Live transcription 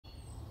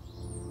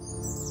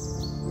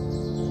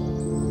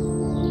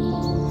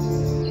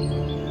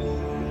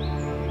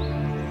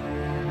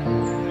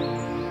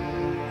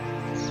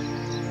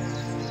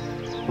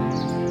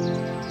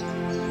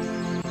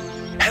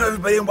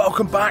everybody and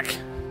welcome back.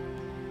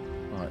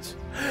 Right.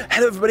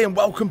 Hello everybody and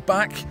welcome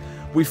back.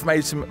 We've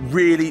made some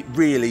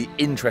really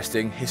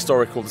interesting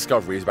historical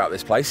discoveries about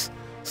this place.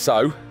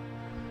 So,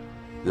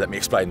 let me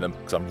explain them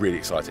because I'm really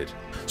excited.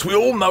 So we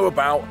all know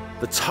about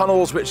the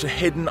tunnels which are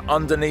hidden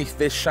underneath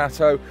this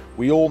chateau.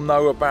 We all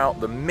know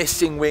about the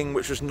missing wing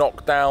which was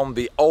knocked down,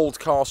 the old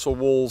castle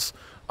walls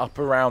up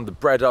around the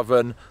bread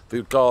oven,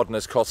 the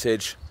gardener's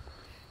cottage.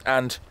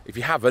 And if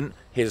you haven't,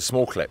 here's a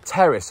small clip.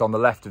 Terrace on the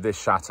left of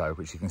this chateau,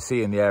 which you can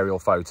see in the aerial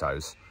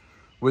photos,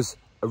 was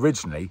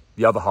originally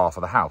the other half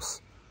of the house.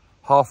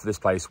 Half of this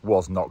place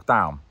was knocked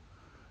down.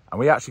 And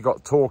we actually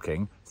got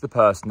talking to the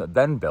person that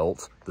then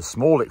built the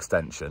small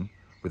extension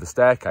with a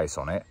staircase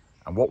on it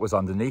and what was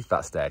underneath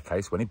that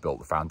staircase when he built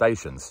the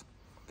foundations.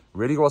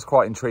 Really was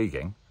quite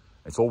intriguing.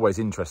 It's always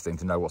interesting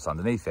to know what's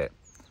underneath it.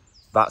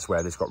 That's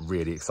where this got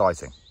really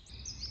exciting.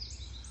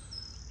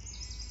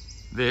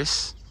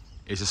 This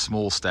is a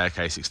small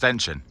staircase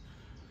extension,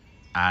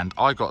 and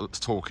I got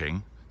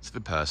talking to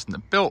the person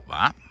that built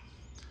that.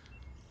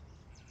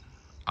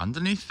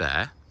 Underneath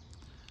there,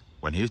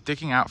 when he was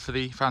digging out for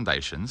the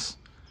foundations,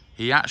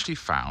 he actually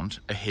found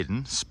a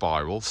hidden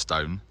spiral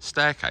stone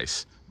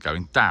staircase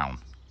going down,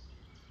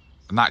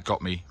 and that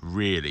got me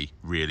really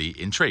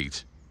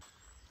intrigued.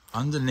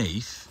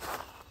 Underneath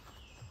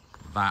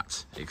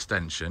that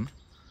extension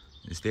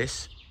is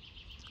this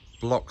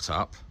blocked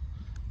up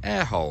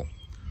air hole.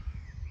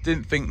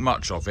 Didn't think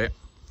much of it,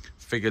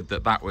 figured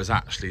that that was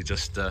actually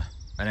just an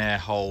air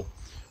hole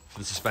for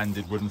the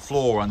suspended wooden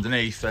floor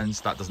underneath, and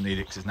that doesn't need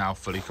it because it's now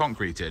fully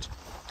concreted.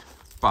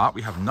 But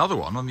we have another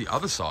one on the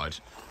other side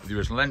of the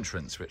original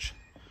entrance, which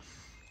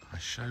I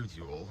showed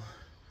you all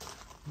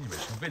in the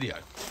original video.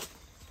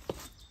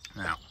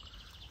 Now,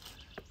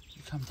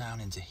 you come down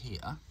into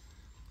here,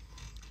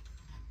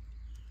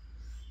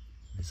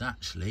 there's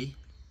actually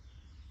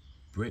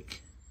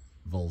brick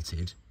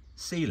vaulted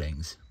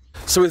ceilings.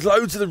 So with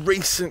loads of the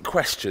recent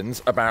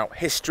questions about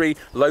history,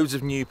 loads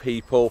of new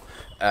people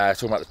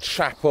talking about the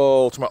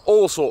chapel, talking about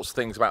all sorts of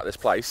things about this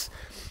place,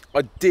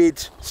 I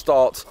did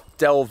start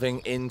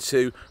delving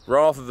into,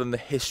 rather than the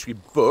history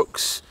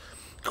books,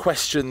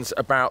 questions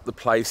about the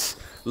place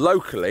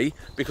locally,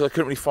 because I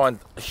couldn't really find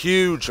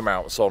huge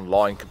amounts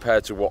online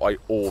compared to what I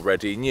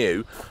already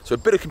knew. So a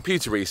bit of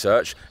computer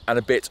research and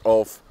a bit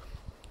of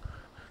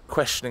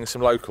questioning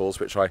some locals,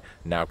 which I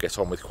now get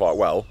on with quite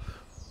well,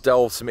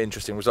 delved some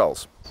interesting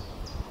results.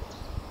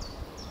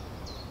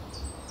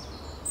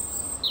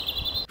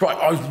 Right,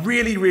 I was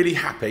really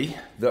happy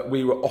that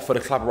we were offered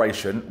a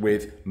collaboration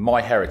with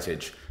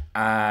MyHeritage,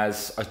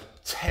 as I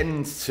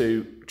tend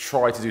to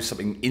try to do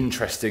something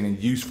interesting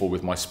and useful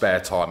with my spare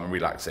time and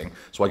relaxing,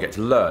 so I get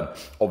to learn.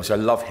 Obviously, I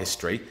love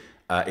history.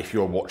 If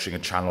you're watching a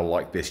channel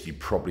like this, you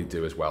probably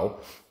do as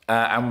well.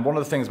 And one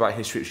of the things about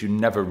history which you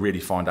never really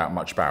find out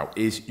much about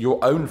is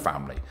your own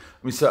family.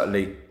 I mean,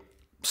 certainly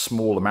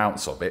small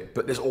amounts of it,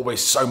 but there's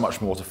always so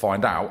much more to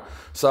find out.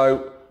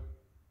 So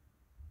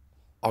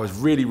I was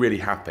really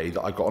happy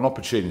that I got an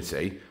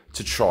opportunity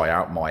to try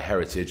out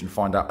MyHeritage and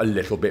find out a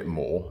little bit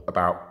more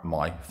about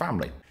my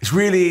family. It's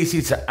really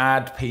easy to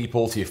add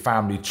people to your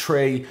family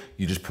tree.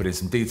 You just put in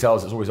some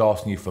details. It's always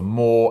asking you for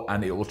more,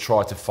 and it will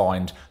try to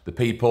find the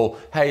people.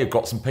 Hey, you've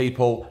got some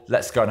people.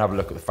 Let's go and have a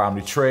look at the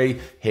family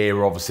tree. Here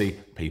are obviously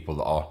people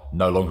that are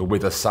no longer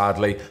with us,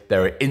 sadly.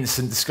 There are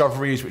instant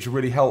discoveries, which are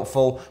really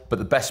helpful, but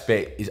the best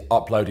bit is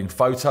uploading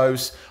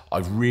photos. I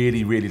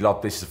really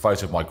love this. It's a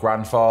photo of my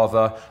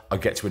grandfather. I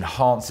get to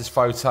enhance this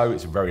photo.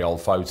 It's a very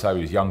old photo.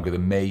 He was younger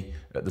than me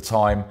at the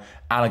time,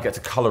 and I get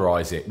to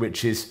colorize it,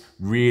 which is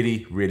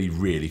really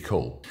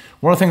cool.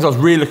 One of the things I was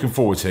really looking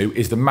forward to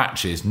is the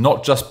matches,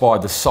 not just by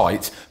the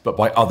site, but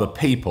by other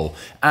people.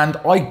 And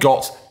I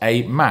got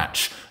a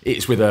match.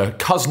 It's with a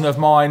cousin of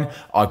mine.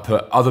 I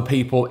put other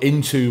people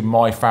into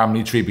my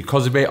family tree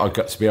because of it. I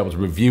got to be able to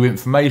review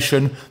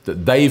information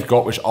that they've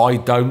got, which I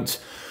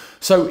don't.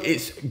 So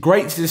it's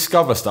great to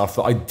discover stuff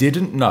that I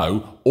didn't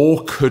know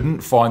or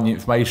couldn't find the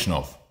information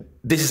of.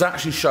 This has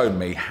actually shown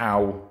me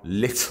how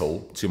little,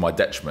 to my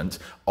detriment,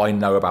 I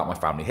know about my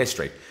family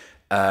history.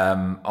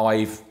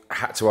 I've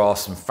had to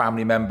ask some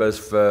family members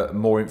for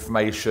more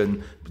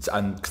information,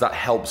 and because that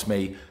helps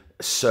me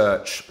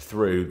search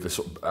through the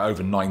sort of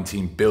over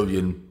 19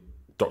 billion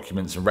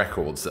documents and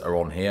records that are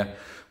on here,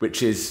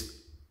 which is,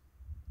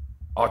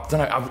 I don't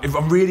know,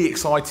 I'm really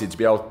excited to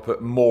be able to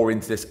put more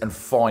into this and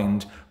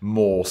find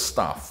more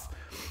stuff.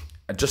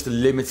 And just the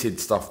limited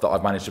stuff that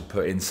I've managed to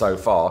put in so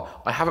far,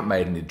 I haven't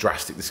made any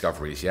drastic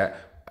discoveries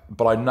yet,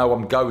 but I know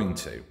I'm going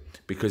to,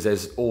 because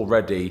there's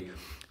already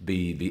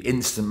the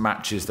instant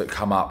matches that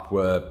come up.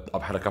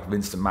 I've had a couple of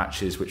instant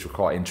matches which were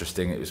quite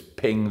interesting. It was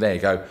ping, there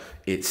you go,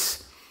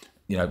 it's,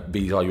 you know,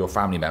 these are your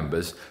family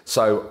members.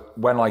 So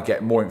when I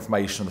get more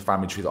information on the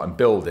family tree that I'm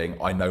building,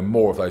 I know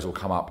more of those will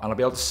come up and I'll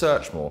be able to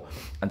search more.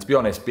 And to be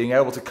honest, being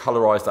able to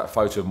colorize that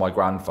photo of my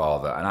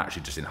grandfather and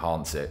actually just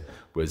enhance it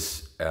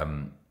was,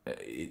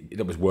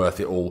 it was worth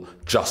it all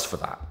just for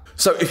that.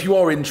 So if you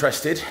are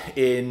interested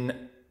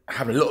in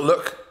having a little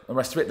look at the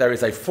rest of it, there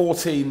is a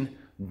 14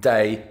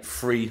 day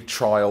free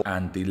trial,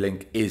 and the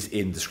link is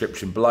in the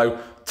description below.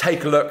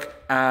 Take a look,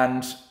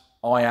 and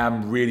I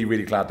am really,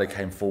 really glad they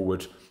came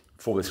forward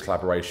for this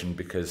collaboration,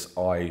 because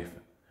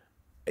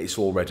it's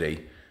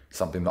already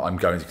something that I'm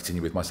going to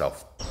continue with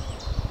myself.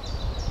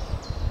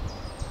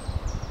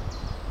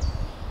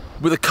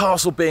 With the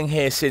castle being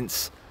here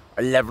since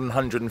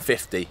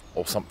 1150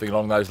 or something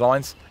along those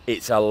lines,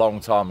 it's a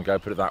long time ago,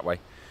 put it that way.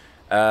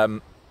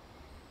 And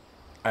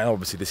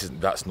obviously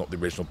that's not the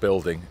original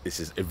building. This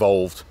has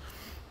evolved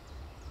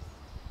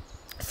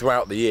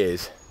throughout the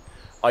years.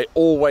 I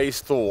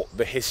always thought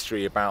the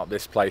history about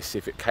this place,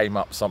 if it came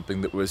up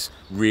something that was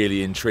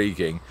really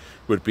intriguing,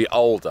 would be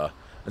older,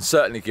 and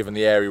certainly given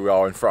the area we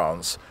are in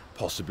France,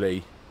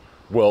 possibly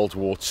World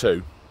War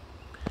II.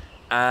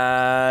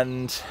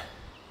 And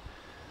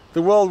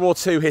the World War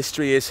II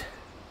history is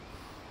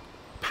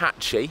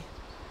patchy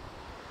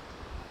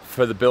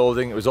for the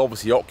building. It was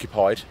obviously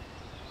occupied,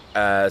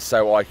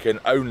 so I can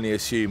only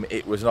assume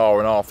it was an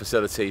R&R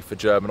facility for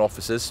German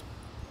officers.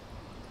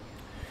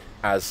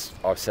 As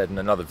I've said in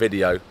another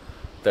video,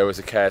 there was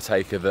a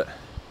caretaker that,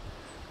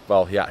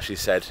 well, he actually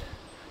said,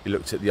 he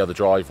looked at the other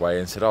driveway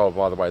and said, oh,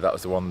 by the way, that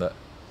was the one that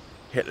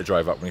Hitler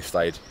drove up when he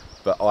stayed.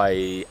 But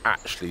I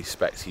actually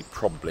suspect he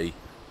probably,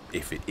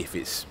 if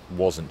it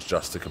wasn't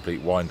just a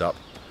complete wind-up,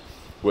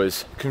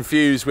 was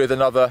confused with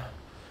another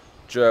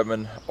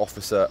German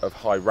officer of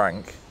high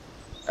rank,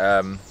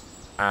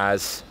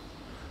 as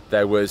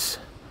there was,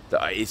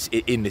 it's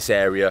in this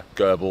area,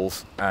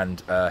 Goebbels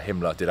and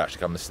Himmler did actually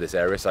come to this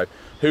area, so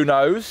who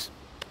knows?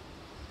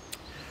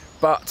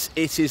 But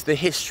it is the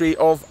history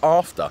of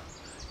after.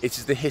 It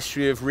is the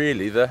history of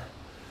really the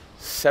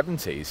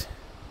 70s.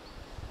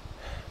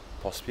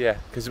 Possibly, yeah,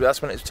 because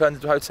that's when it's turned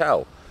into a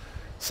hotel.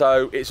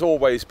 So it's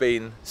always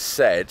been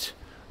said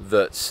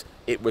that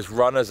it was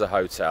run as a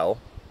hotel.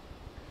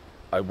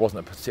 It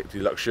wasn't a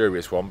particularly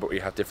luxurious one, but we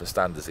have different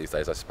standards these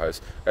days, I suppose.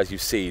 As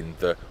you've seen,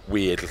 the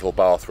weird little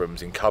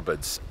bathrooms in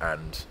cupboards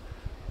and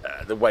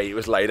the way it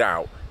was laid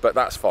out. But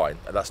that's fine,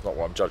 and that's not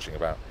what I'm judging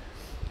about.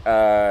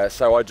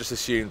 So I just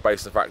assumed,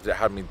 based on the fact that it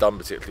hadn't been done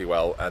particularly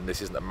well, and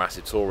this isn't a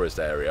massive tourist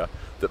area,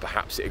 that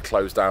perhaps it had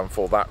closed down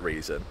for that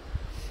reason.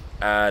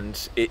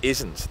 And it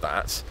isn't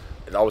that.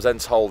 I was then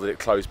told that it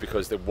closed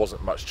because there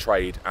wasn't much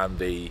trade and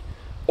the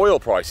oil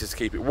prices to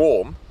keep it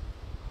warm.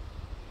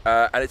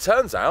 And it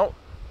turns out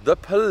the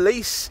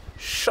police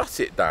shut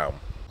it down.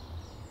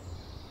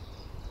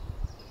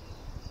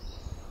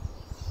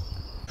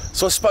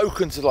 So I've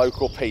spoken to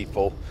local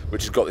people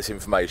which has got this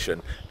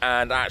information,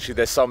 and actually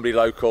there's somebody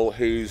local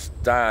whose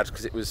dad,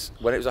 because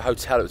when it was a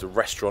hotel, it was a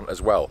restaurant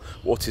as well.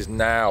 What is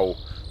now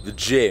the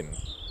gym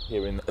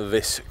here in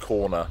this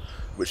corner,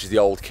 which is the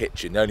old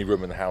kitchen, the only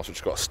room in the house which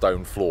has got a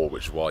stone floor,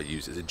 which is why I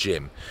use it as a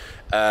gym.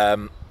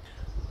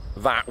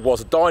 That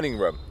was a dining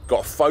room.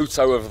 Got a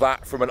photo of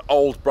that from an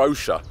old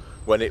brochure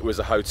when it was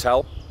a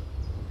hotel,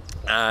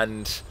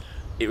 and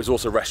it was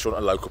also a restaurant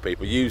and local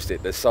people used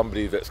it. There's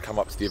somebody that's come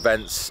up to the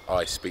events,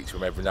 I speak to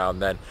him every now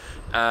and then,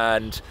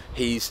 and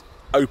he's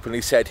openly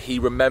said he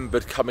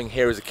remembered coming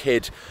here as a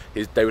kid.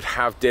 They would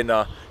have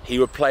dinner, he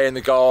would play in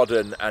the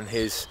garden, and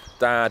his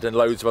dad and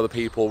loads of other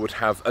people would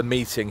have a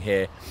meeting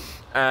here.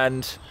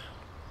 And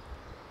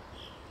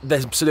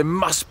so there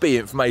must be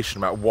information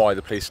about why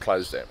the police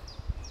closed it.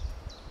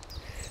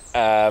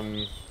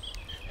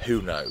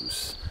 Who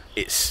knows?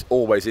 It's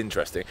always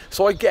interesting.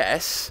 So I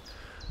guess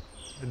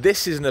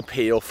this is an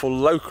appeal for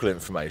local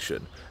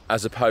information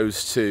as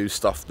opposed to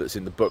stuff that's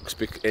in the books,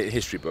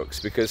 history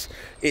books, because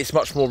it's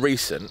much more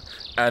recent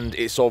and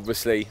it's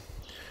obviously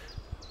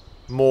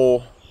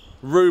more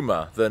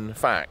rumour than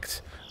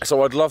fact.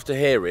 So I'd love to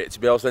hear it, to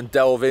be able to then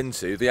delve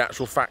into the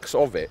actual facts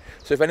of it.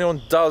 So if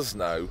anyone does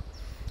know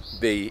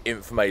the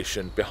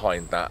information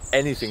behind that,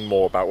 anything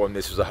more about when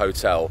this was a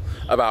hotel,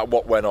 about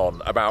what went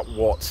on, about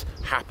what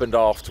happened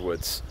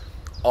afterwards,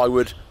 I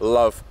would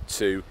love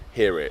to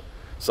hear it.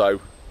 So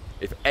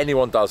if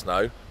anyone does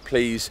know,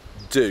 please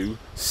do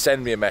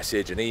send me a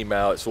message, an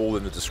email, it's all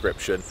in the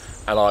description,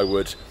 and I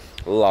would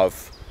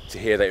love to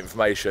hear that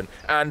information.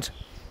 And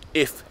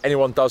if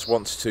anyone does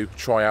want to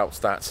try out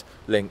that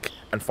link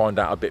and find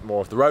out a bit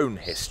more of their own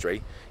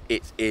history,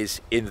 it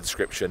is in the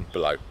description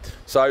below.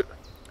 So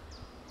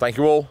thank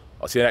you all.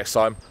 I'll see you next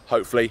time.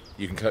 Hopefully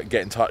you can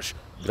get in touch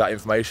with that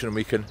information and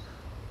we can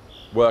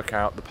work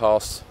out the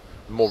past,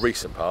 the more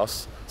recent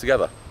past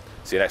together.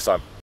 See you next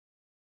time.